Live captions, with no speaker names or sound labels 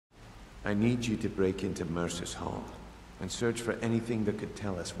I need you to break into Mercer's home and search for anything that could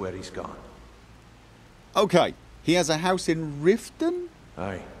tell us where he's gone. Okay, he has a house in Riften?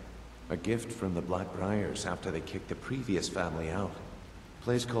 Aye. A gift from the Blackbriars after they kicked the previous family out.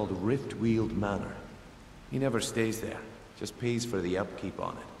 Place called Riftweald Manor. He never stays there, just pays for the upkeep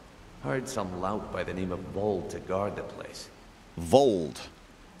on it. Hired some lout by the name of Vold to guard the place. Vold.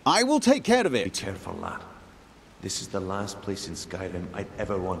 I will take care of it. Be careful, lad. This is the last place in Skyrim I'd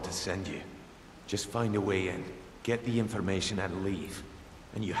ever want to send you. Just find a way in, get the information and leave.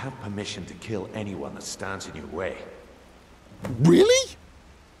 And you have permission to kill anyone that stands in your way. Really?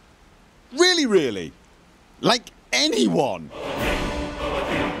 Really, really? Like anyone?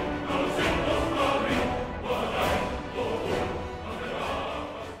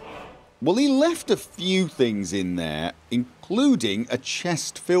 Well, he left a few things in there, including a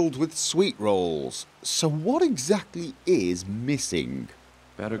chest filled with sweet rolls. So what exactly is missing?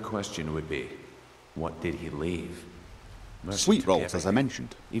 Better question would be, what did he leave? Mercer Sweet took rolls, everything. as I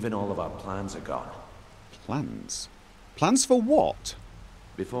mentioned. Even all of our plans are gone. Plans? Plans for what?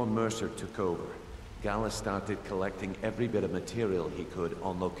 Before Mercer took over, Gallus started collecting every bit of material he could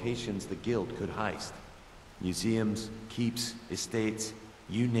on locations the guild could heist. Museums, keeps, estates,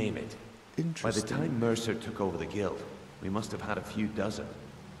 you name it. By the time Mercer took over the guild, we must have had a few dozen.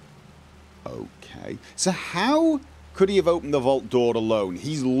 Okay. So how could he have opened the vault door alone?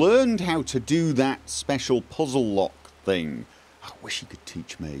 He's learned how to do that special puzzle lock thing. I wish he could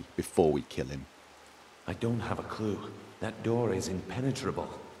teach me before we kill him. I don't have a clue. That door is impenetrable.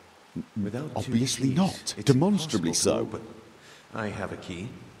 Without Obviously two keys, not. it's Demonstrably impossible to so. open. I have a key,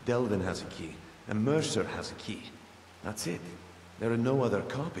 Delvin has a key, and Mercer has a key. That's it. There are no other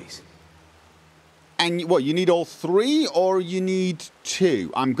copies. And what, you need all three or you need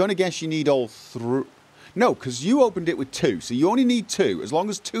two? I'm going to guess you need all three. No, because you opened it with two, so you only need two. As long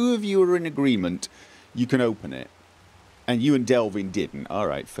as two of you are in agreement, you can open it. And you and Delvin didn't. All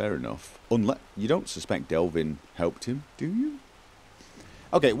right, fair enough. Unless you don't suspect Delvin helped him, do you?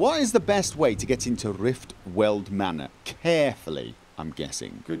 Okay, what is the best way to get into Riftweald Manor? Carefully, I'm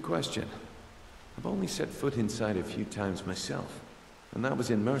guessing. Good question. I've only set foot inside a few times myself, and that was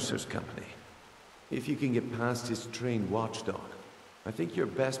in Mercer's company. If you can get past his trained watchdog, I think your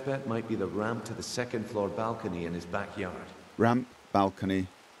best bet might be the ramp to the second floor balcony in his backyard. Ramp, balcony.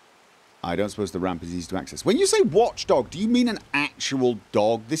 I don't suppose the ramp is easy to access. When you say watchdog, do you mean an actual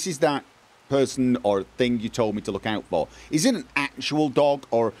dog? This is that person or thing you told me to look out for. Is it an actual dog,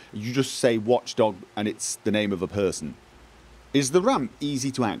 or you just say watchdog and it's the name of a person? Is the ramp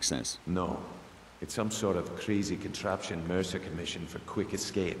easy to access? No. It's some sort of crazy contraption Mercer commissioned for quick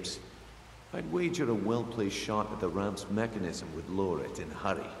escapes. I'd wager a well-placed shot at the ramp's mechanism would lower it in a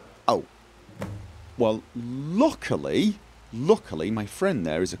hurry. Oh. Well, luckily, my friend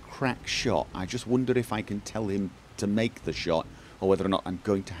there is a crack shot. I just wonder if I can tell him to make the shot, or whether or not I'm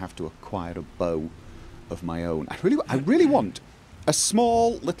going to have to acquire a bow of my own. I really want a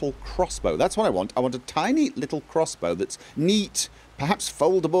small little crossbow. That's what I want. I want a tiny little crossbow that's neat, perhaps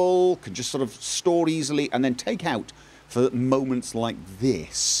foldable, can just sort of store easily, and then take out for moments like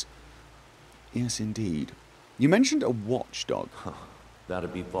this. Yes, indeed. You mentioned a watchdog. Huh.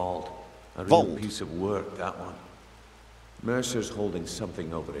 That'd be Vold. A real Vold? piece of work, that one. Mercer's holding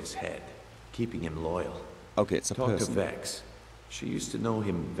something over his head, keeping him loyal. Okay, it's a Talk person. to Vex. She used to know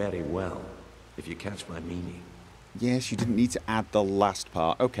him very well, if you catch my meaning. Yes, you didn't need to add the last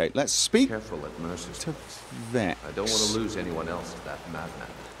part. Okay, let's speak Careful at Mercer's to place. Vex. I don't want to lose anyone else to that madman.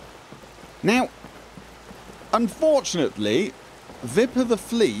 Now, unfortunately, Vipper the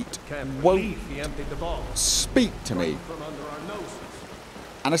Fleet won't speak to me.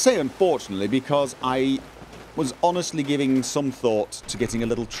 And I say unfortunately because I was honestly giving some thought to getting a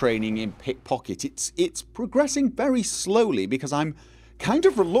little training in pickpocket. It's progressing very slowly because I'm kind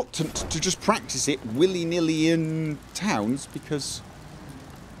of reluctant to just practice it willy-nilly in towns because...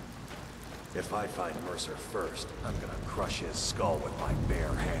 If I find Mercer first, I'm gonna crush his skull with my bare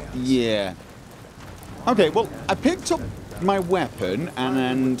hands. Yeah. Okay, well, I picked up my weapon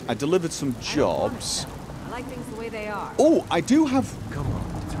and I delivered some jobs. I like things the way they are. Oh, I do have... Come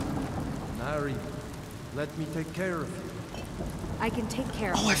on, Larry. Let me take care of you. I can take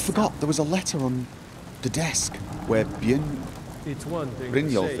care of Oh, I forgot. There was a letter on the desk where It's one thing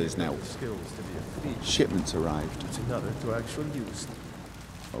Brynjolf to say is now. the skills to be a thief. Shipment arrived. It's another to actually use them.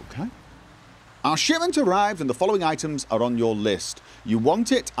 Okay. Our shipment arrived and the following items are on your list. You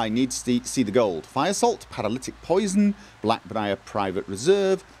want it? I need to see the gold. Fire salt, paralytic poison, blackbriar private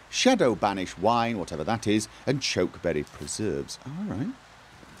reserve, shadow banish wine, whatever that is, and chokeberry preserves. All right.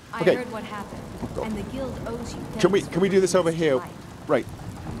 I Okay. heard what happened, and the guild owes you. Can we do this over here? Right.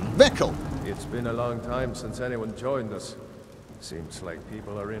 Vehicle. It's been a long time since anyone joined us. Seems like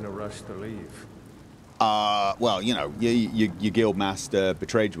people are in a rush to leave. Well, you know, your guild master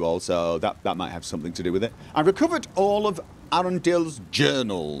betrayed you all, so that might have something to do with it. I recovered all of Arundel's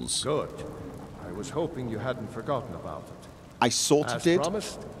journals. Good. I was hoping you hadn't forgotten about it. I sort of did, As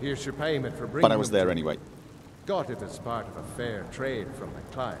promised, here's your payment for bringing but I was them there to- anyway. Got it as part of a fair trade from the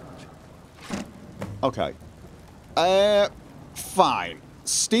client. Okay. Fine.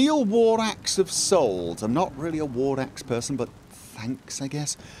 Steel War Axe of Souls. I'm not really a War Axe person, but thanks, I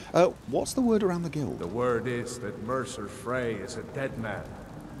guess. What's the word around the guild? The word is that Mercer Frey is a dead man.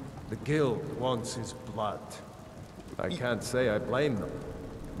 The guild wants his blood. I can't say I blame them.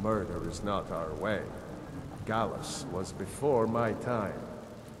 Murder is not our way. Gallus was before my time,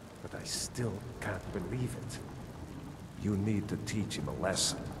 but I still can't believe it. You need to teach him a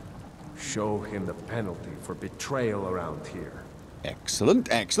lesson. Show him the penalty for betrayal around here. Excellent,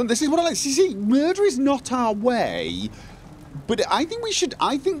 excellent. This is what I like. See, murder is not our way, but I think we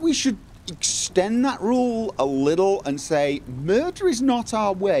should extend that rule a little and say murder is not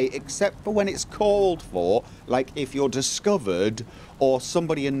our way except for when it's called for, like if you're discovered or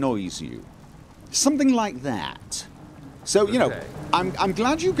somebody annoys you. Something like that. So, you know, I'm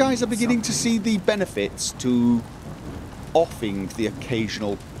glad you guys are beginning to see the benefits to offing the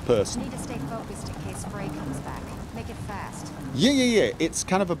occasional person. Need to stay focused in case Frey comes back. Make it fast. Yeah. It's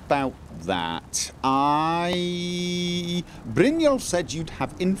kind of about that. Brynjolf said you'd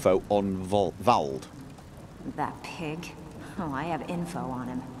have info on Vald. That pig? Oh, I have info on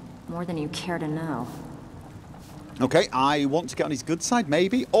him. More than you care to know. Okay, I want to get on his good side,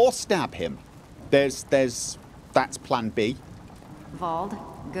 maybe, or stab him. That's plan B. Vald?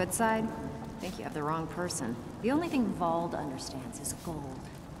 Good side? Think you have the wrong person. The only thing Vald understands is gold.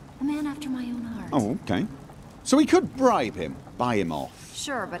 A man after my own heart. Oh, okay. So we could bribe him, buy him off.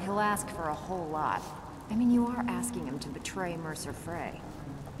 Sure, but he'll ask for a whole lot. I mean, you are asking him to betray Mercer Frey.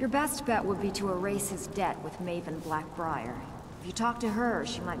 Your best bet would be to erase his debt with Maven Blackbriar. If you talk to her,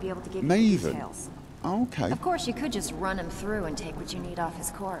 she might be able to give you the Maven? details. Okay. Of course, you could just run him through and take what you need off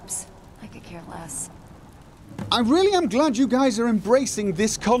his corpse. I could care less. I really am glad you guys are embracing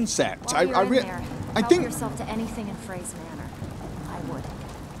this concept. While you're in there, I help think. yourself to anything in Frey's manner. I would.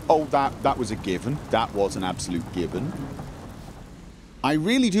 Oh, that was a given. That was an absolute given. I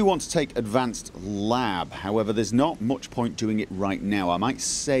really do want to take Advanced Lab, however, there's not much point doing it right now. I might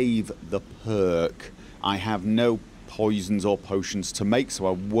save the perk. I have no poisons or potions to make, so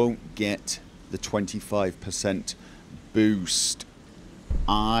I won't get the 25% boost.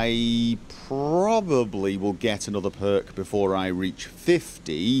 I probably will get another perk before I reach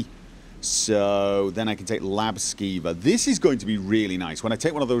 50, so then I can take Lab Skeever. This is going to be really nice. When I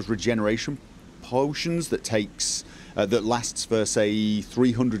take one of those regeneration potions that takes that lasts for, say,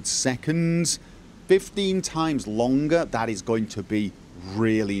 300 seconds, 15 times longer, that is going to be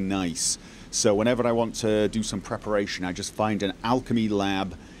really nice. So whenever I want to do some preparation, I just find an alchemy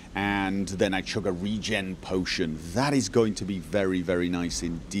lab and then I chug a regen potion. That is going to be very, very nice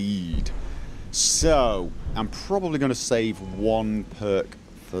indeed. So I'm probably going to save one perk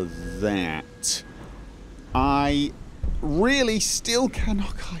for that. I really still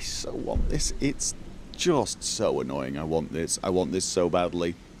cannot. I so want this. It's just so annoying. I want this. I want this so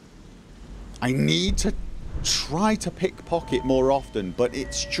badly. I need to try to pickpocket more often, but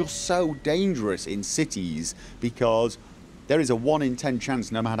it's just so dangerous in cities because there is a 1 in 10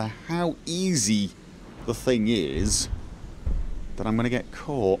 chance, no matter how easy the thing is, that I'm going to get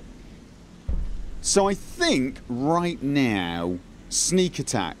caught. So I think right now, sneak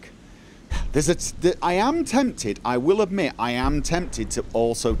attack. I am tempted, I will admit, I am tempted to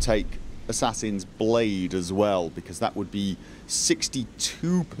also take Assassin's Blade as well, because that would be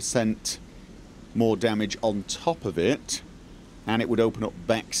 62% more damage on top of it, and it would open up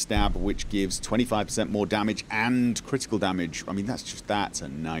Backstab, which gives 25% more damage and critical damage. I mean, that's a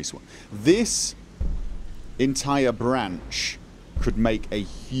nice one. This entire branch could make a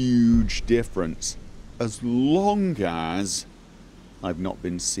huge difference as long as I've not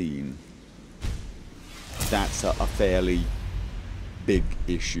been seen. That's a fairly big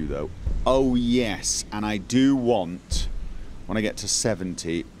issue, though. Oh, yes, and I do want, when I get to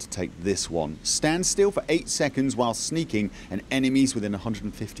 70, to take this one. Stand still for 8 seconds while sneaking, and enemies within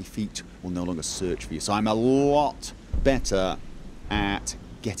 150 feet will no longer search for you. So I'm a lot better at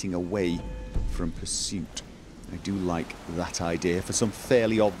getting away from pursuit. I do like that idea for some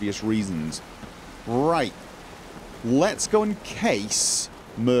fairly obvious reasons. Right. Let's go and case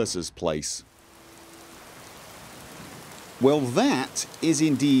Mercer's place. Well, that is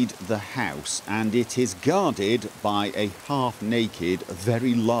indeed the house, and it is guarded by a half-naked,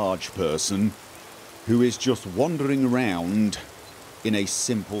 very large person who is just wandering around in a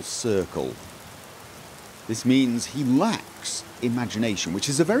simple circle. This means he lacks imagination, which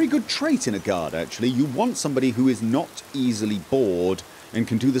is a very good trait in a guard, actually. You want somebody who is not easily bored and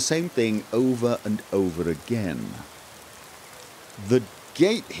can do the same thing over and over again. The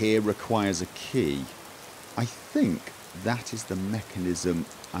gate here requires a key. I think that is the mechanism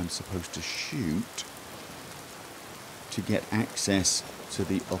I'm supposed to shoot to get access to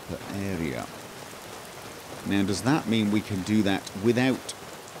the upper area. Now, does that mean we can do that without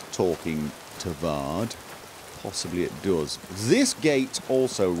talking to Vard? Possibly it does. This gate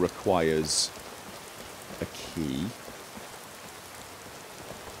also requires a key.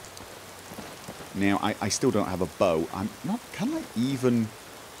 Now, I still don't have a bow. I'm not... Can I even...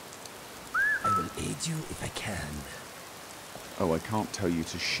 I will aid you if I can. Oh, I can't tell you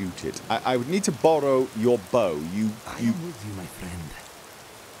to shoot it. I would need to borrow your bow. I am with you, my friend.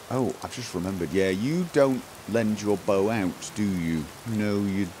 Oh, I've just remembered. Yeah, you don't lend your bow out, do you? No,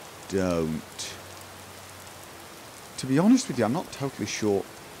 you don't. To be honest with you, I'm not totally sure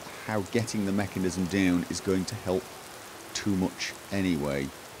how getting the mechanism down is going to help too much anyway.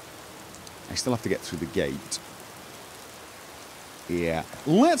 I still have to get through the gate. Yeah.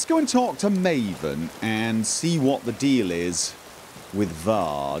 Let's go and talk to Maven and see what the deal is with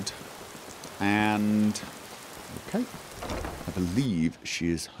Vard. And... okay. I believe she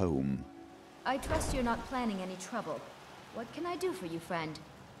is home. I trust you're not planning any trouble. What can I do for you, friend?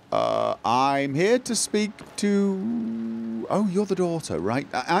 I'm here to speak to... Oh, you're the daughter, right?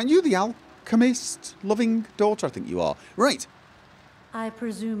 Aren't you the alchemist-loving daughter? I think you are. Right. I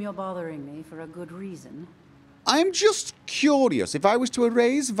presume you're bothering me for a good reason. I'm just curious. If I was to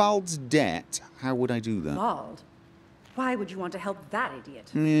erase Vald's debt, how would I do that? Vald? Why would you want to help that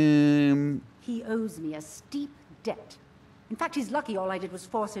idiot? He owes me a steep debt. In fact, he's lucky all I did was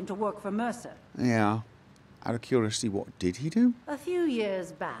force him to work for Mercer. Yeah. Out of curiosity, what did he do? A few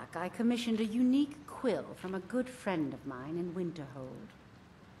years back, I commissioned a unique quill from a good friend of mine in Winterhold.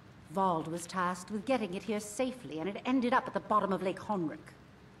 Vald was tasked with getting it here safely, and it ended up at the bottom of Lake Honrick.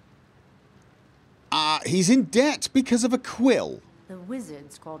 He's in debt because of a quill. The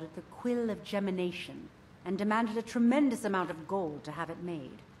wizards called it the Quill of Gemination, and demanded a tremendous amount of gold to have it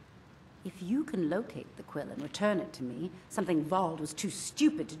made. If you can locate the quill and return it to me, something Vald was too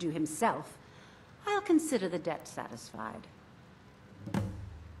stupid to do himself, I'll consider the debt satisfied.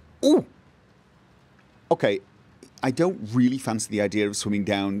 Ooh! Okay, I don't really fancy the idea of swimming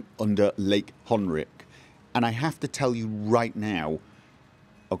down under Lake Honrick. And I have to tell you right now...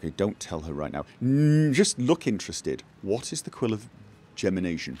 Okay, don't tell her right now. Just look interested. What is the Quill of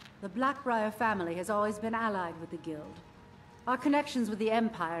Gemination? The Blackbriar family has always been allied with the Guild. Our connections with the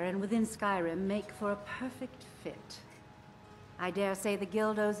Empire and within Skyrim make for a perfect fit. I dare say the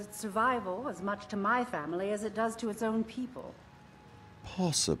Guild owes its survival as much to my family as it does to its own people.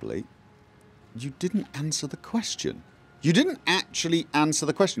 Possibly. You didn't answer the question. You didn't actually answer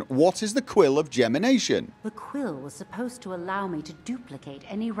the question. What is the Quill of Gemination? The quill was supposed to allow me to duplicate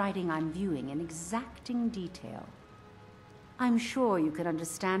any writing I'm viewing in exacting detail. I'm sure you can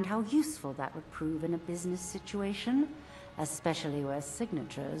understand how useful that would prove in a business situation, especially where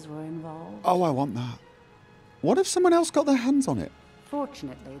signatures were involved. Oh, I want that. What if someone else got their hands on it?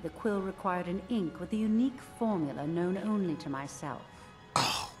 Fortunately, the quill required an ink with a unique formula known only to myself.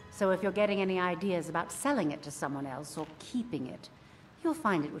 So if you're getting any ideas about selling it to someone else or keeping it, you'll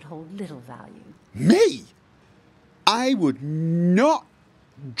find it would hold little value. Me? I would not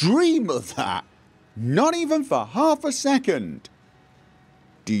dream of that. Not even for half a second.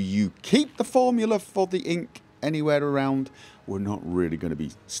 Do you keep the formula for the ink anywhere around? We're not really going to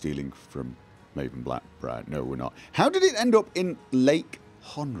be stealing from Maven Blackbriar. No, we're not. How did it end up in Lake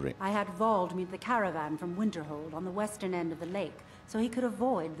Honrick? I had Vald meet the caravan from Winterhold on the western end of the lake, so he could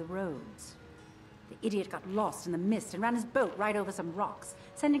avoid the roads. The idiot got lost in the mist and ran his boat right over some rocks,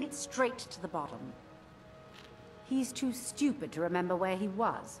 sending it straight to the bottom. He's too stupid to remember where he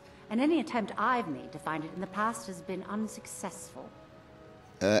was, and any attempt I've made to find it in the past has been unsuccessful.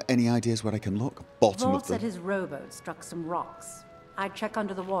 Any ideas where I can look? Bottom Vald of the... said his rowboat struck some rocks. I'd check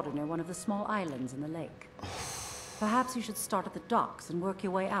under the water near one of the small islands in the lake. Perhaps you should start at the docks and work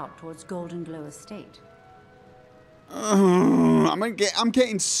your way out towards Golden Glow Estate. I'm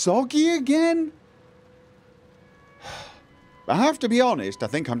getting soggy again? I have to be honest, I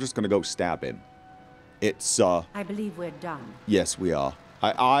think I'm just going to go stab him. It's, I believe we're done. Yes, we are.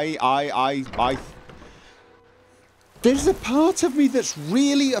 There's a part of me that's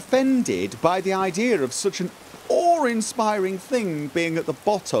really offended by the idea of such an awe-inspiring thing being at the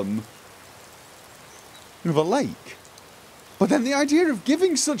bottom of a lake. But then the idea of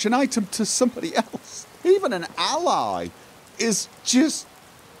giving such an item to somebody else, even an ally, is just...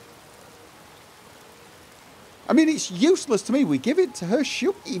 I mean, it's useless to me. We give it to her,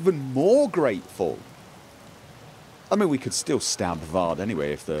 she'll be even more grateful. I mean, we could still stab Vard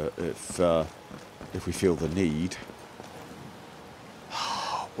anyway if we feel the need.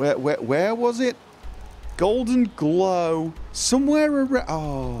 Where was it? Golden glow. Somewhere around...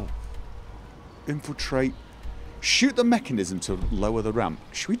 Oh. Infiltrate. Shoot the mechanism to lower the ramp.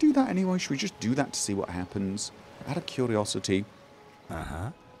 Should we do that anyway? Should we just do that to see what happens? Out of curiosity.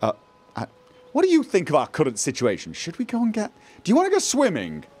 What do you think of our current situation? Should we go and get... Do you want to go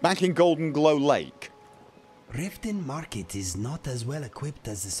swimming back in Golden Glow Lake? Riften Market is not as well equipped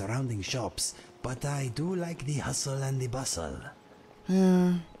as the surrounding shops, but I do like the hustle and the bustle.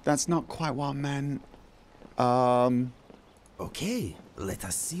 That's not quite what I meant. Okay, let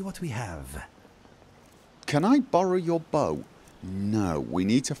us see what we have. Can I borrow your bow? No, we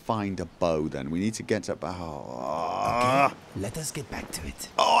need to find a bow then. We need to get a bow. Okay, let us get back to it.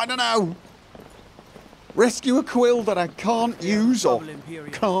 Oh, I don't know. Rescue a quill that I can't use or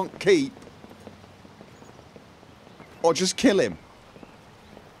can't keep. Or just kill him.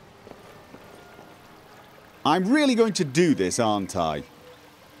 I'm really going to do this, aren't I?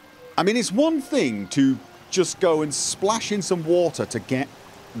 I mean, it's one thing to just go and splash in some water to get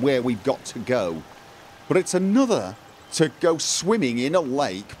where we've got to go. But it's another to go swimming in a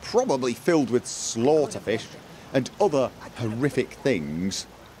lake, probably filled with slaughterfish and other horrific things,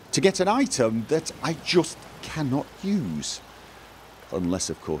 to get an item that I just cannot use. Unless,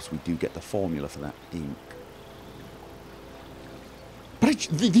 of course, we do get the formula for that ink. But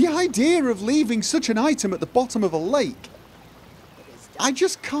the idea of leaving such an item at the bottom of a lake, I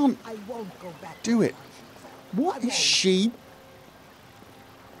just can't do it. What is she...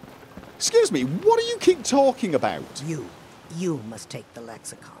 Excuse me, what do you keep talking about? You must take the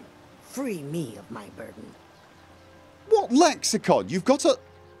lexicon. Free me of my burden. What lexicon? You've got a...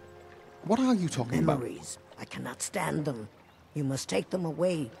 What are you talking about? Memories. I cannot stand them. You must take them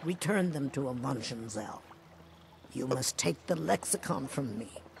away, return them to a Munchenzell. You must take the lexicon from me.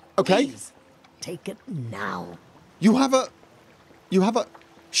 Okay. Please, take it now. You have a...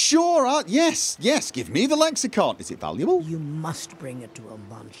 Sure, yes, give me the lexicon. Is it valuable? You must bring it to a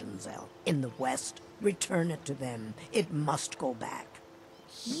Munchenzell. In the west, return it to them. It must go back.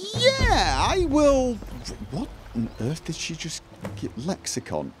 Yeah, I will... What on earth did she just get?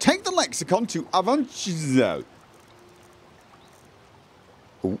 Lexicon. Take the lexicon to Munchenzell.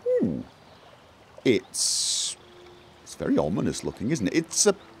 Ooh. It's very ominous looking, isn't it? It's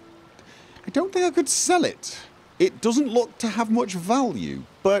a... I don't think I could sell it. It doesn't look to have much value,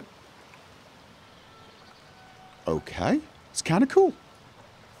 but... Okay. It's kind of cool.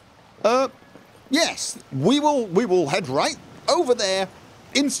 Yes. We will head right over there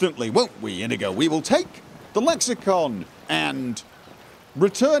instantly, won't we, INIGO? We will take the lexicon and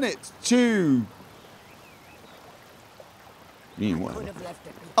return it to... Well.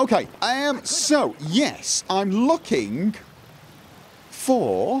 Okay, so, yes, I'm looking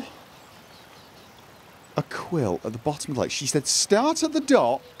for a quill at the bottom of the lake. She said start at the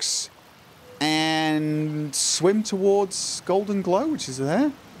docks and swim towards Golden Glow, which is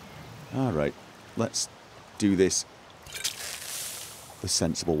there. Alright, let's do this the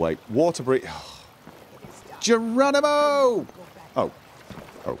sensible way. Water breach. Geronimo! Oh,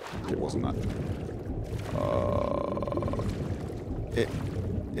 it wasn't that.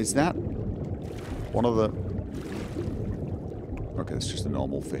 Is that one of the... Okay, it's just a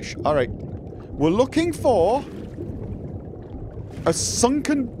normal fish. Alright. We're looking for a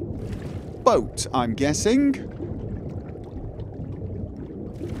sunken boat, I'm guessing.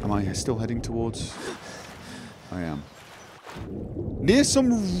 Am I still heading towards... I am. Near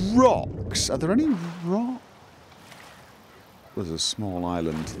some rocks. Are there any rocks? There's a small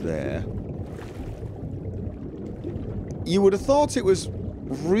island there. You would have thought it was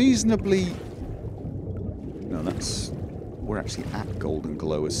reasonably... No, that's... We're actually at Golden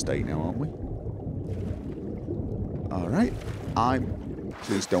Glow Estate now, aren't we? Alright.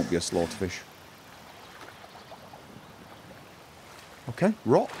 Please don't be a slaughterfish. Okay,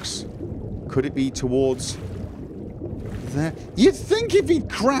 rocks. Could it be towards... there? You'd think if he'd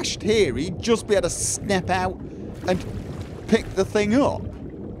crashed here, he'd just be able to step out and pick the thing up.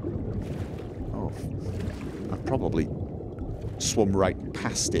 Oh, I probably swum right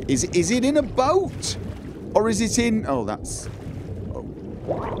past it. Is it in a boat? Or is it in... Oh, that's...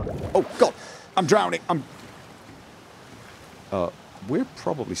 Oh, God. I'm drowning. We're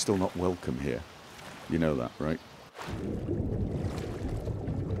probably still not welcome here. You know that, right?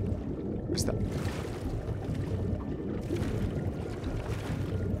 What's that?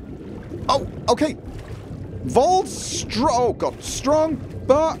 Oh, okay. Vol oh god, strong,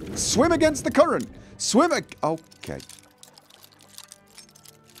 but swim against the current. Okay.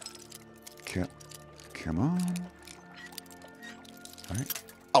 Come on. All right.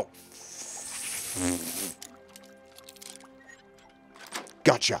 Oh.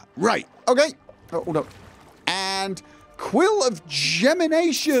 Gotcha. Right. Okay. Oh, no. And Quill of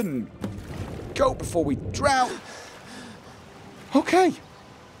Gemination. Go before we drown. Okay.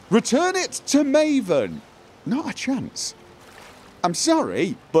 Return it to Maven. Not a chance. I'm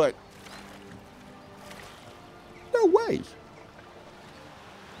sorry, but no way.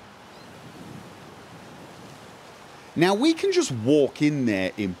 Now, we can just walk in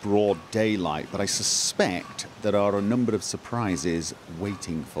there in broad daylight, but I suspect there are a number of surprises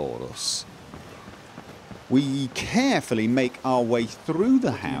waiting for us. We carefully make our way through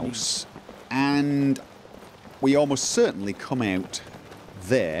the house, and we almost certainly come out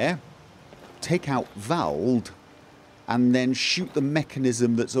there, take out Vald, and then shoot the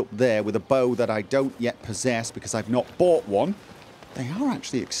mechanism that's up there with a bow that I don't yet possess because I've not bought one. They are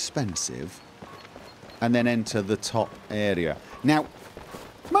actually expensive. And then enter the top area. Now,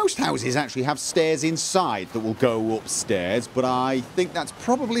 most houses actually have stairs inside that will go upstairs, but I think that's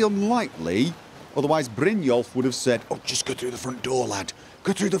probably unlikely. Otherwise, Brynjolf would have said, oh, just go through the front door, lad.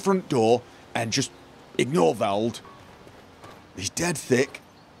 Go through the front door and just ignore Vald. He's dead thick.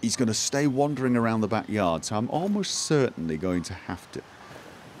 He's going to stay wandering around the backyard, so I'm almost certainly going to have to...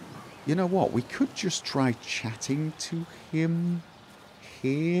 You know what? We could just try chatting to him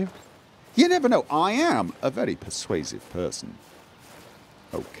here. You never know. I am a very persuasive person.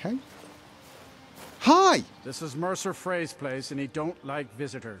 Okay. Hi! This is Mercer Frey's place, and he don't like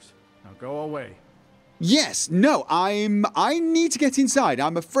visitors. Now go away. Yes, no, I need to get inside.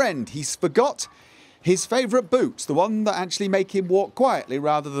 I'm a friend. He's forgot his favourite boots, the one that actually make him walk quietly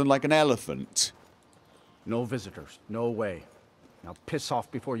rather than like an elephant. No visitors. No way. Now piss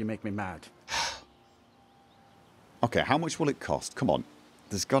off before you make me mad. Okay, how much will it cost? Come on.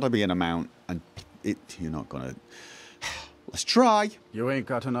 There's got to be an amount, and you're not going to... Let's try. You ain't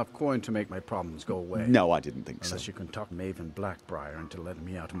got enough coin to make my problems go away. No, I didn't think so. Unless you can talk Maven Blackbriar into letting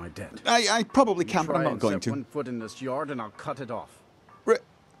me out of my debt. I probably can, but I'm not going to. Try and set 1 foot in this yard, and I'll cut it off.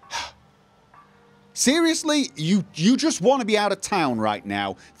 Seriously? You just want to be out of town right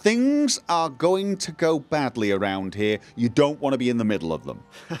now. Things are going to go badly around here. You don't want to be in the middle of them.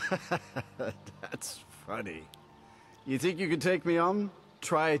 That's funny. You think you can take me on?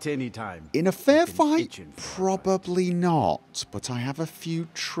 Try it any time. In a fair fight? Probably not. But I have a few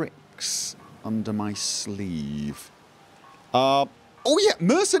tricks under my sleeve. Oh yeah,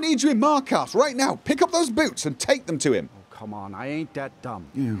 Mercer needs you in Markarth right now. Pick up those boots and take them to him. Oh, come on, I ain't that dumb.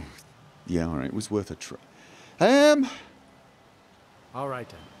 Yeah, alright, it was worth a try. Alright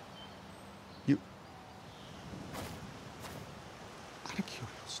then. You... Out of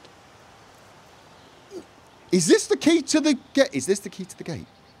curiosity. Is this the key to the gate? Is this the key to the gate?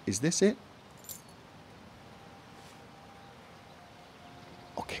 Is this it?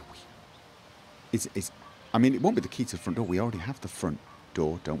 Okay, I mean, it won't be the key to the front door. We already have the front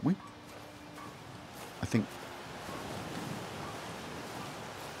door, don't we? I think...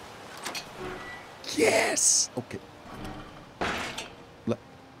 Yes! Okay.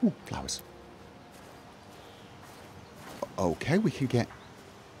 Ooh, flowers. Okay, we can get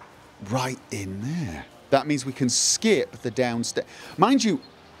right in there. That means we can skip the downstairs. Mind you,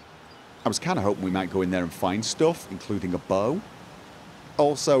 I was kind of hoping we might go in there and find stuff, including a bow.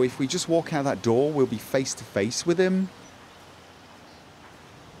 Also, if we just walk out that door, we'll be face to face with him.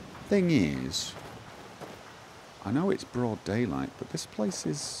 Thing is, I know it's broad daylight, but this place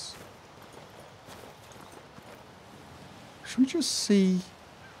is... Should we just see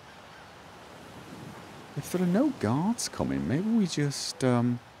if there are no guards coming? Maybe we just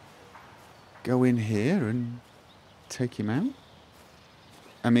go in here and take him out.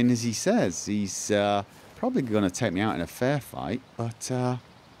 I mean, as he says, he's probably going to take me out in a fair fight, but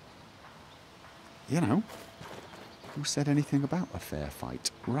you know, who said anything about a fair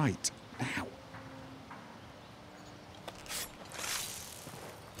fight? Right, now.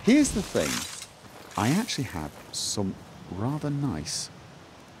 Here's the thing. I actually have some rather nice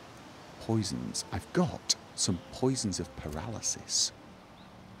poisons. I've got some poisons of paralysis.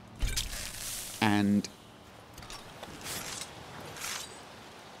 And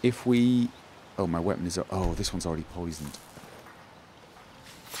if we... Oh, my weapon is... Oh, this one's already poisoned.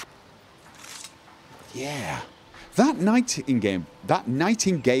 Yeah. That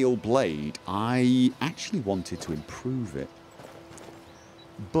Nightingale blade, I actually wanted to improve it.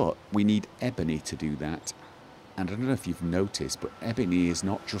 But we need ebony to do that. And I don't know if you've noticed, but ebony is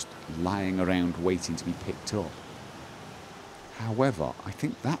not just lying around waiting to be picked up. However, I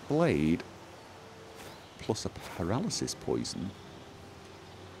think that blade, plus a paralysis poison,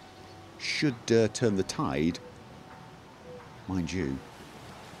 should turn the tide. Mind you.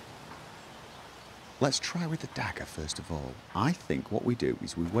 Let's try with the dagger first of all. I think what we do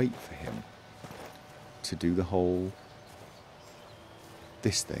is we wait for him to do the whole...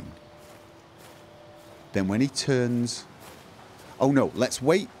 this thing. Then when he turns... oh no, let's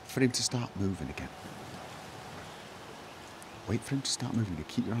wait for him to start moving again. Wait for him to start moving again.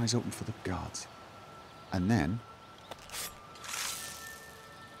 Keep your eyes open for the guards. And then...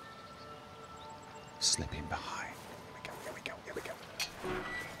 slip in behind. Here we go, here we go, here we go.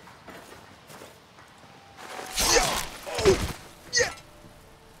 Yeah! Oh! Yeah!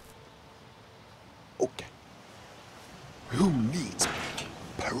 Okay. Who needs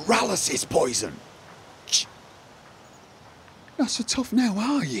paralysis poison? Not so tough now,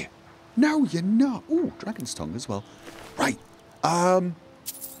 are you? No, you're not. Ooh, Dragon's Tongue as well. Right. Oh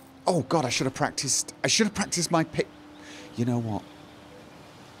God, I should have practiced my pick. You know what?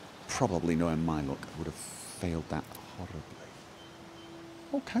 Probably knowing my luck, I would have failed that horribly.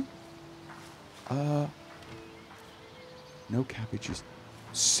 Okay. No cabbages.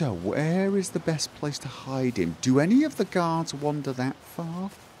 So, where is the best place to hide him? Do any of the guards wander that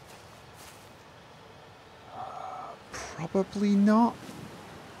far? Probably not.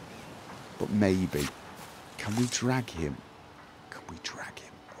 But maybe. Can we drag him? Can we drag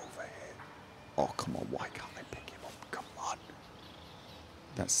him over here? Oh, come on. Why can't I pick him up? Come on.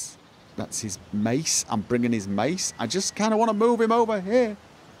 That's his mace. I'm bringing his mace. I just kind of want to move him over here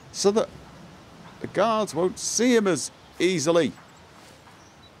so that the guards won't see him as easily.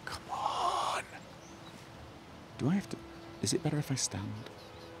 Come on. Do I have to... is it better if I stand?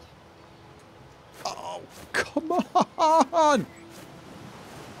 Oh, come on!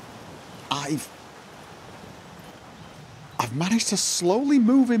 I've managed to slowly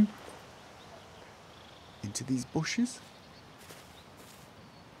move him into these bushes.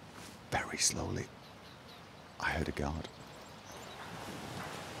 Very slowly. I heard a guard.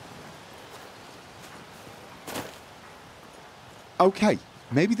 Okay,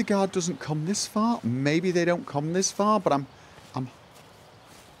 maybe the guard doesn't come this far. Maybe they don't come this far, but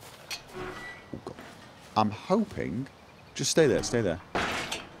I'm hoping. Just stay there, stay there.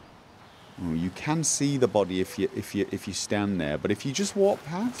 Oh, you can see the body if you stand there, but if you just walk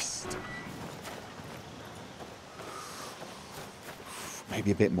past,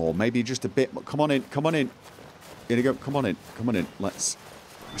 maybe a bit more, maybe just a bit more. Come on in, come on in. Here you go. Come on in, come on in. Let's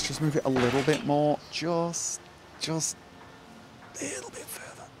just move it a little bit more. Just a little bit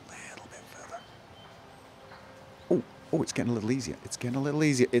further, Oh, it's getting a little easier. It's getting a little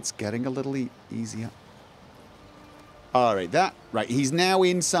easier. It's getting a little easier. All right, right. He's now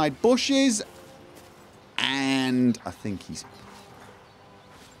inside bushes, and I think he's...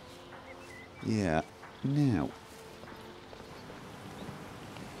 yeah. Now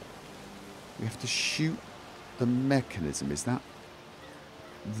we have to shoot the mechanism. Is that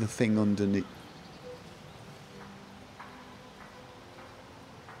the thing underneath?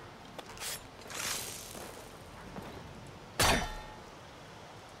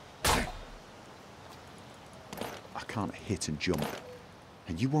 Can't hit and jump,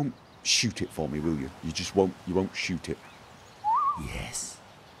 and you won't shoot it for me, will you? You just won't. You won't shoot it. Yes.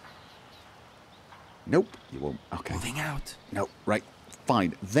 Nope, you won't. Okay. Moving out. Nope. Right.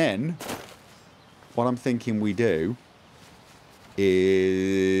 Fine. Then, what I'm thinking we do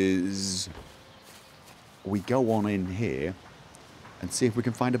is we go on in here and see if we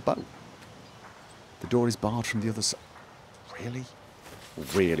can find a boat. The door is barred from the other side. Really?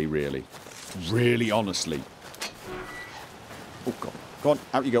 Really, really, really, honestly. Oh, God. Go on,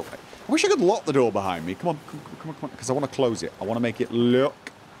 out you go. I wish I could lock the door behind me. Come on, come on, because I want to close it. I want to make it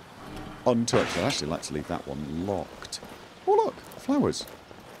look untouched. I'd actually like to leave that one locked. Oh, look, flowers.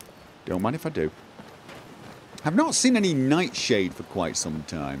 Don't mind if I do. I've not seen any nightshade for quite some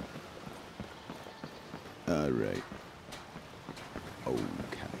time. Alright.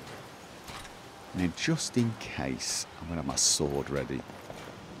 Okay. Now, just in case, I'm going to have my sword ready.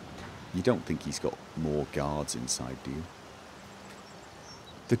 You don't think he's got more guards inside, do you?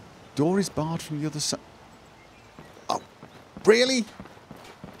 The door is barred from the other side. Oh, really?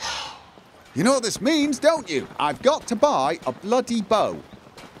 You know what this means, don't you? I've got to buy a bloody bow.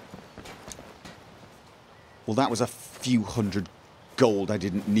 Well, that was a few hundred gold I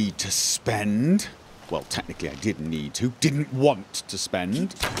didn't need to spend. well, technically I didn't need to, didn't want to spend.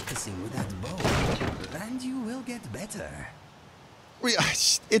 Keep practicing with that bow, and you will get better.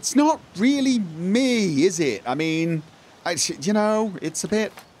 It's not really me, is it? I mean, you know, it's a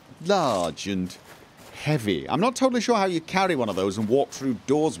bit large and heavy. I'm not totally sure how you carry one of those and walk through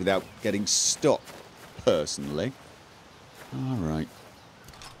doors without getting stuck, personally. All right.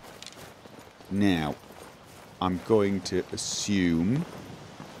 Now, I'm going to assume...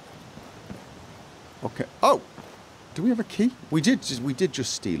 Okay. Oh! Do we have a key? We did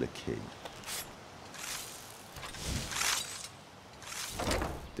just steal a key.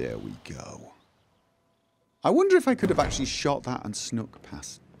 There we go. I wonder if I could have actually shot that and snuck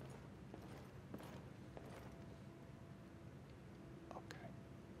past. Okay.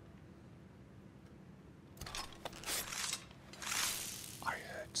 I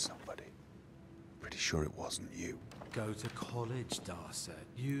heard somebody. Pretty sure it wasn't you. Go to college, Darcy.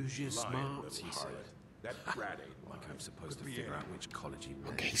 Use your smarts, he said. That rat ain't like I'm supposed to figure out which college he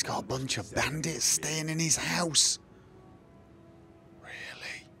went. Okay, he's got a bunch of bandits staying in his house.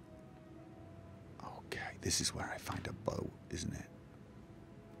 Really? Okay, this is where I find a bow, isn't it?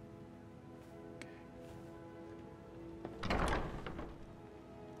 Okay.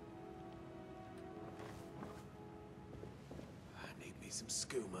 I need me some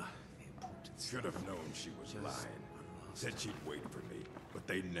skooma. Should have known she was lying. Said she'd wait for me, but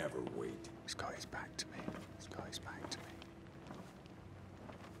they never wait. He's got his back to me. He's got his back to me.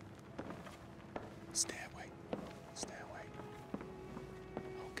 Stairway. Stairway.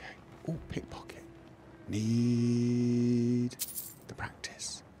 Okay. Oh, pickpocket. Need the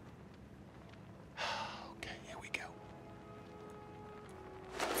practice. Okay, here we go.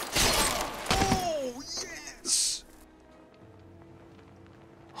 Oh, yes!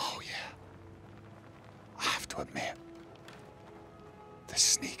 Oh, yeah. I have to admit, the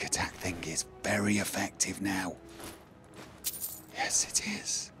sneak attack thing is very effective now. Yes, it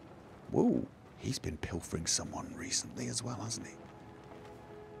is. Whoa, he's been pilfering someone recently as well, hasn't he?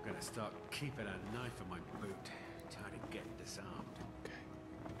 I'm gonna start keeping a knife in my boot. Tired of getting disarmed. Okay.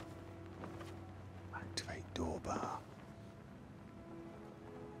 Activate door bar.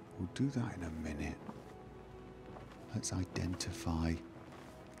 We'll do that in a minute. Let's identify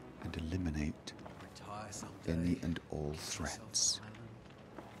and eliminate any and all threats.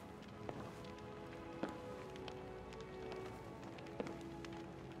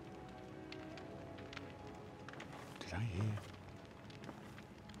 Did I hear?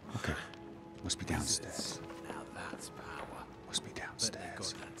 Okay. Must be downstairs. Now that's power. Must be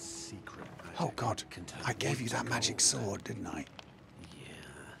downstairs. Got that secret Oh God, I gave you that magic sword, didn't I?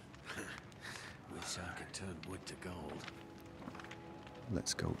 Yeah. Wish I could turn wood to gold.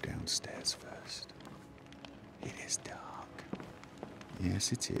 Let's go downstairs first. It is dark.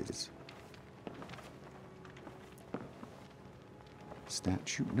 Yes, it is.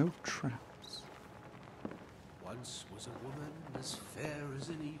 Statue, no traps. Once was a woman as fair as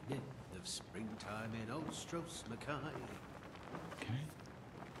an evening of springtime in old Stros Mackay. Okay.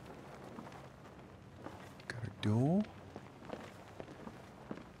 Got a door.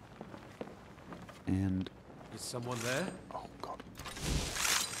 And... Is someone there? Oh, God.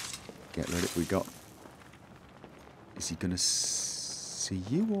 Get ready. We got... Is he going to see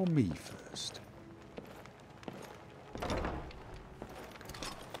you or me first?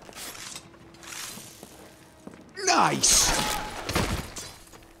 Nice!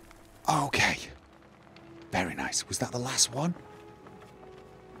 Okay. Very nice. Was that the last one?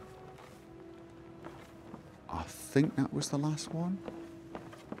 I think that was the last one.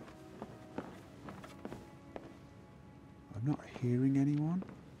 I'm not hearing anyone.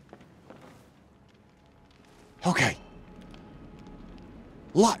 Okay.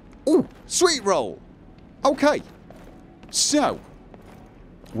 Ooh, sweet roll. Okay. So,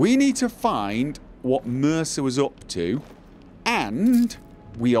 we need to find what Mercer was up to, and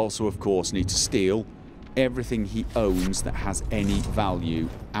we also, of course, need to steal everything he owns that has any value.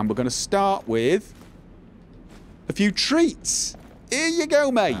 And we're going to start with a few treats. Here you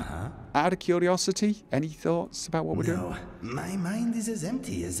go, mate. Out of curiosity, any thoughts about what we're doing? No, my mind is as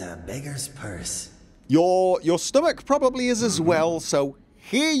empty as a beggar's purse. Your stomach probably is as well, so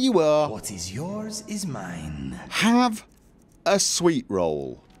here you are. What is yours is mine. Have a sweet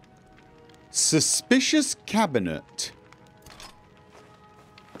roll. Suspicious cabinet.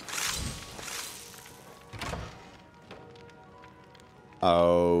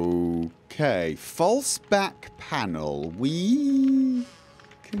 Okay, false back panel. We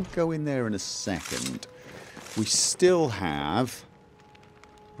can go in there in a second. We still have...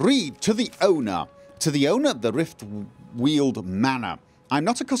 Read to the owner. To the owner of the Rift-Wield Manor. I'm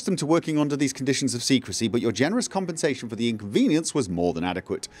not accustomed to working under these conditions of secrecy, but your generous compensation for the inconvenience was more than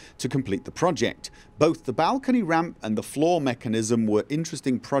adequate to complete the project. Both the balcony ramp and the floor mechanism were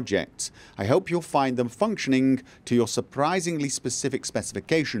interesting projects. I hope you'll find them functioning to your surprisingly specific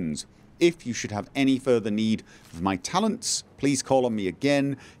specifications. If you should have any further need of my talents, please call on me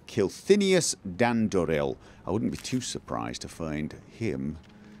again, Kilthinius Dandoril. I wouldn't be too surprised to find him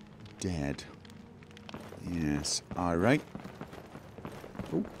dead. Yes, alright.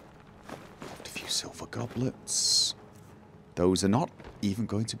 Oh, a few silver goblets. Those are not even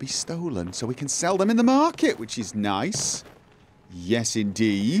going to be stolen, so we can sell them in the market, which is nice. Yes,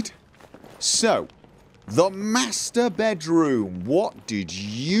 indeed. So, the master bedroom. What did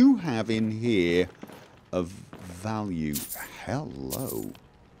you have in here of value? Hello.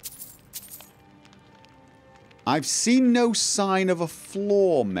 I've seen no sign of a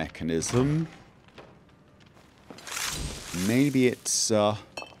floor mechanism. Maybe it's on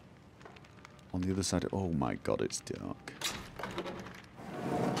the other side. Oh my god, it's dark.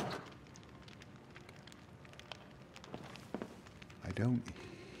 I don't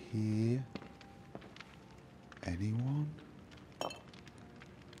hear anyone.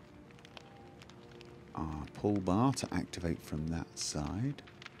 Pull bar to activate from that side.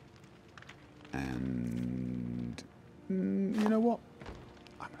 And you know what?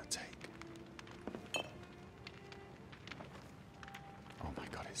 I'm going to take. Oh my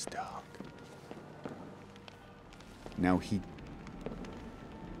god, it's dark. Now he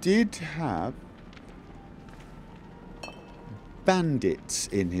did have bandits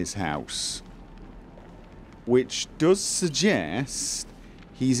in his house, which does suggest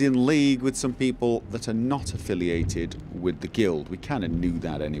he's in league with some people that are not affiliated with the guild. We kind of knew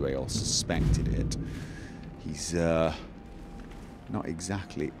that anyway, or suspected it. He's not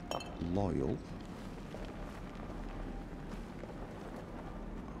exactly loyal.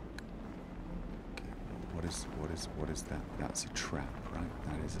 What is that? That's a trap, right?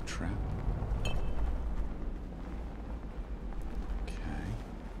 That is a trap. Okay.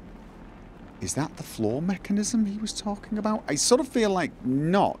 Is that the floor mechanism he was talking about? I sort of feel like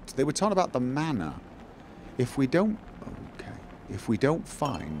not. They were talking about the mana. If we don't... Okay. If we don't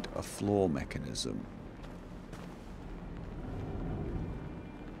find a floor mechanism...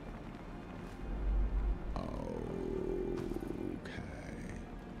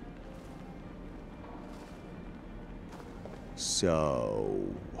 So,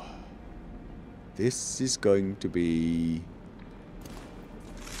 this is going to be...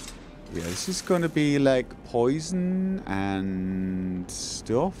 Yeah, this is going to be like poison and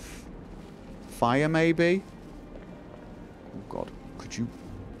stuff. Fire, maybe? Oh, God. Could you...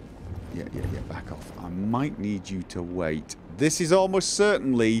 Yeah, back off. I might need you to wait. This is almost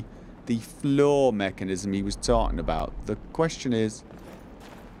certainly the floor mechanism he was talking about. The question is...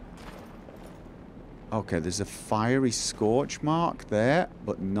 Okay, there's a fiery scorch mark there,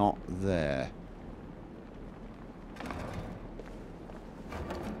 but not there.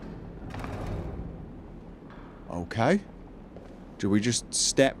 Okay. Do we just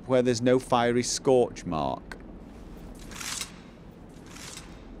step where there's no fiery scorch mark?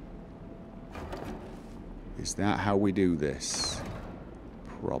 Is that how we do this?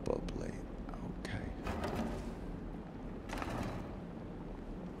 Probably.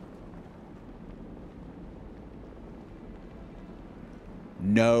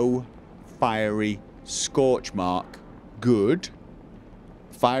 No fiery scorch mark. Good.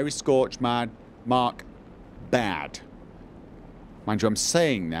 Fiery scorch mark. Bad. Mind you, I'm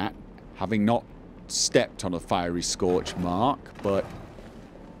saying that, having not stepped on a fiery scorch mark, but...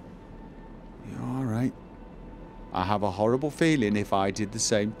 Alright. I have a horrible feeling if I did the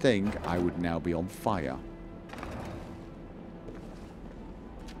same thing, I would now be on fire.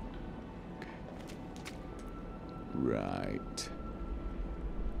 Right.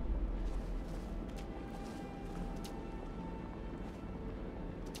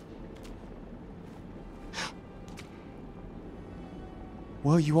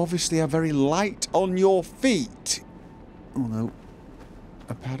 Well, you obviously are very light on your feet. Although,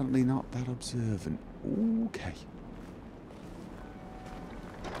 apparently not that observant. Okay.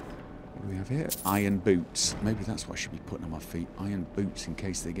 What do we have here? Iron boots. Maybe that's what I should be putting on my feet. Iron boots in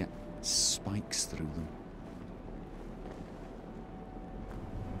case they get spikes through them.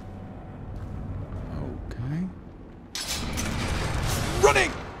 Okay.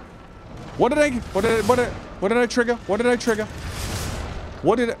 Running! What did I trigger? What did I trigger?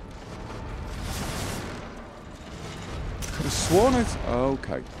 What did it... Could have sworn it...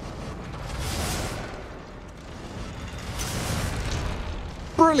 Okay.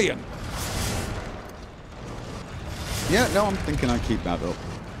 Brilliant! Yeah, no, I'm thinking I keep that up.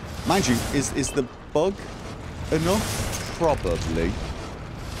 Mind you, is the bug enough? Probably.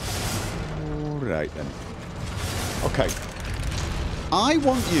 Alright then. Okay. I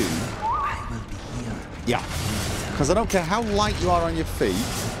want you... I will be here. Yeah. Because I don't care how light you are on your feet.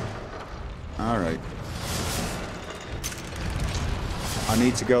 Alright. I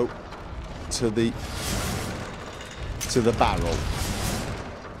need to go to the barrel.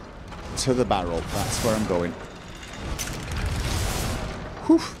 To the barrel. That's where I'm going.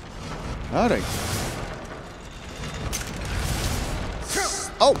 Whew. Alright.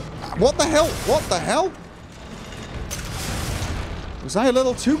 Oh! What the hell? What the hell? Was I a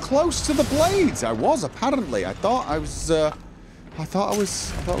little too close to the blades? I was, apparently. I thought I was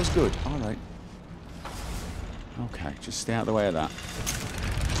good. Alright. Okay, just stay out of the way of that.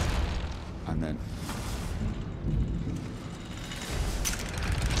 And then...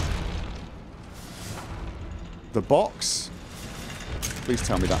 the box? Please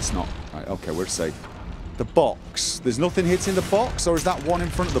tell me that's not... Right, okay, we're safe. The box. There's nothing hitting the box, or is that one in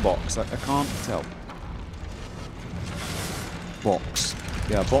front of the box? I can't tell. Box.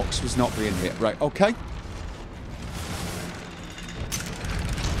 Yeah, box was not being hit. Right, okay.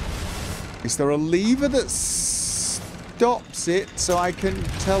 Is there a lever that stops it so I can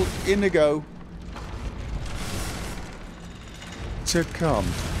tell INIGO to come?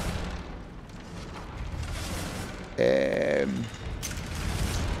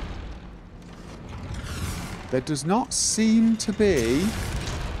 There does not seem to be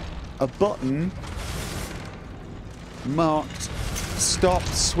a button marked Stop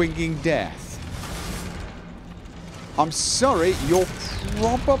Swinging Death. I'm sorry, you're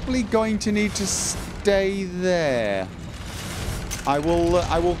probably going to need to stay there. I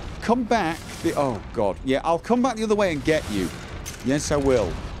will come back the... oh god. Yeah, I'll come back the other way and get you. Yes, I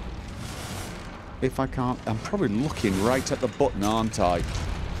will. If I can't... I'm probably looking right at the button, aren't I?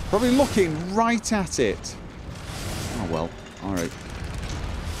 Probably looking right at it. Oh well. Alright.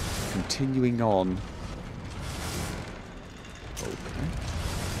 Continuing on. Okay.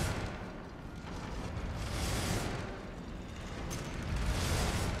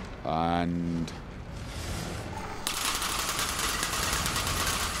 And...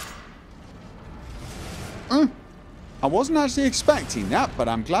 I wasn't actually expecting that, but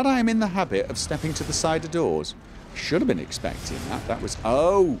I'm glad I am in the habit of stepping to the side of doors. Should have been expecting that. That was...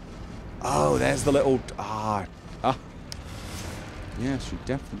 oh! Oh, there's the little... Yes, you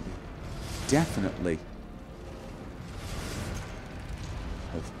definitely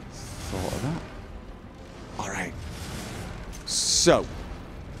have thought of that. Alright. So.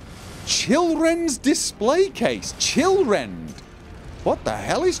 Children's display case. Children. What the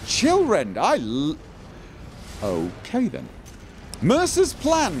hell is children? Okay then. Mercer's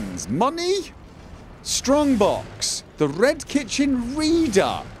plans. Money. Strongbox. The Red Kitchen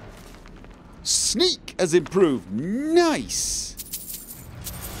Reader. Sneak has improved. Nice.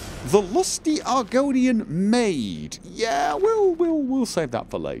 The Lusty Argonian Maid. Yeah, we'll save that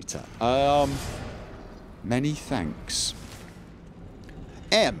for later. Many thanks.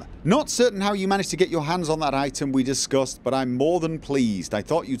 M. Not certain how you managed to get your hands on that item we discussed, but I'm more than pleased. I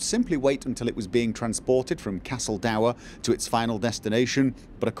thought you'd simply wait until it was being transported from Castle Dower to its final destination,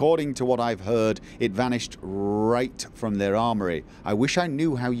 but according to what I've heard, it vanished right from their armory. I wish I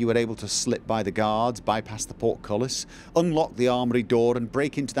knew how you were able to slip by the guards, bypass the portcullis, unlock the armory door and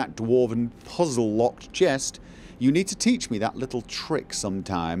break into that dwarven puzzle-locked chest. You need to teach me that little trick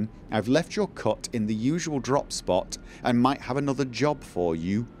sometime. I've left your cut in the usual drop spot and might have another job for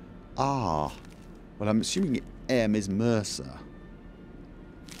you. Ah. Well, I'm assuming M is Mercer.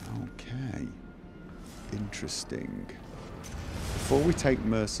 Okay. Interesting. Before we take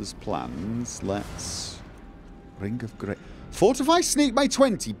Mercer's plans, let's... Ring of Great... Fortify sneak by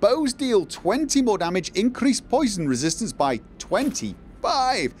 20. Bows deal 20 more damage. Increase poison resistance by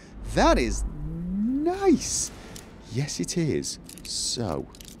 25. That is nice. Yes, it is. So,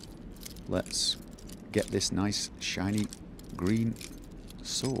 let's get this nice, shiny, green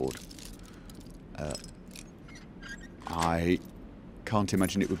sword. I can't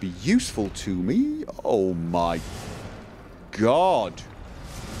imagine it would be useful to me. Oh my god.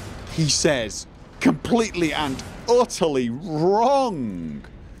 He says completely and utterly wrong.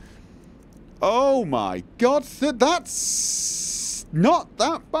 Oh my god. That's not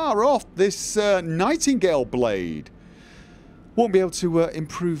that far off this Nightingale blade. Won't be able to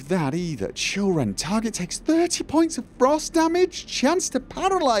improve that either. Children, target takes 30 points of frost damage. Chance to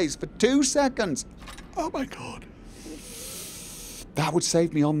paralyze for 2 seconds. Oh my god. That would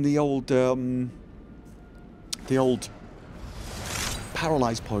save me on the old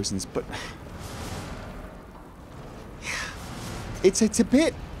paralyzed poisons, but it's a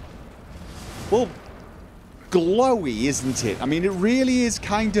bit, well, glowy, isn't it? I mean, it really is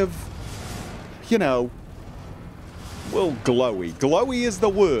kind of, you know, well, glowy. Glowy is the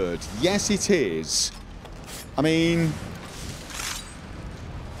word. Yes, it is. I mean,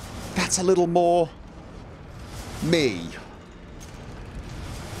 that's a little more me.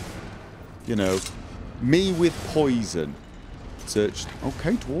 You know, me with poison. Search.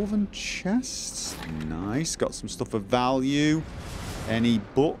 Okay, dwarven chests. Nice. Got some stuff of value. Any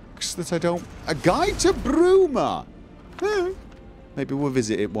books that I don't... A guide to Bruma! Maybe we'll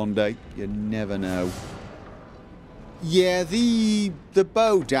visit it one day. You never know. Yeah, the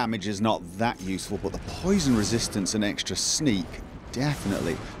bow damage is not that useful, but the poison resistance and extra sneak,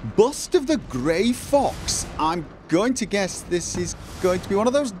 definitely. Bust of the Grey Fox. I'm going to guess this is going to be one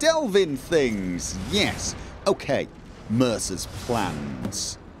of those delve-in things. Yes. Okay. Mercer's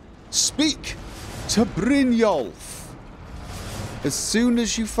plans. Speak to Brynjolf. As soon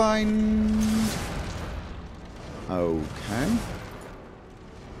as you find... Okay.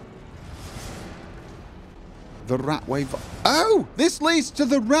 The Ratway... Oh! This leads to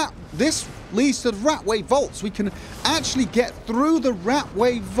the Ratway Vaults. We can actually get through the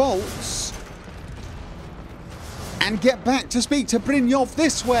Ratway Vaults and get back to speak to Brynjolf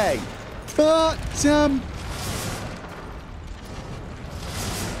this way. But,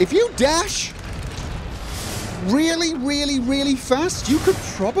 if you dash really, really, really fast, you could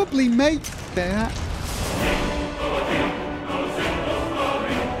probably make that.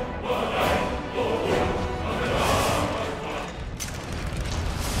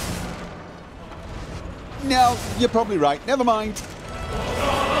 No, you're probably right. Never mind.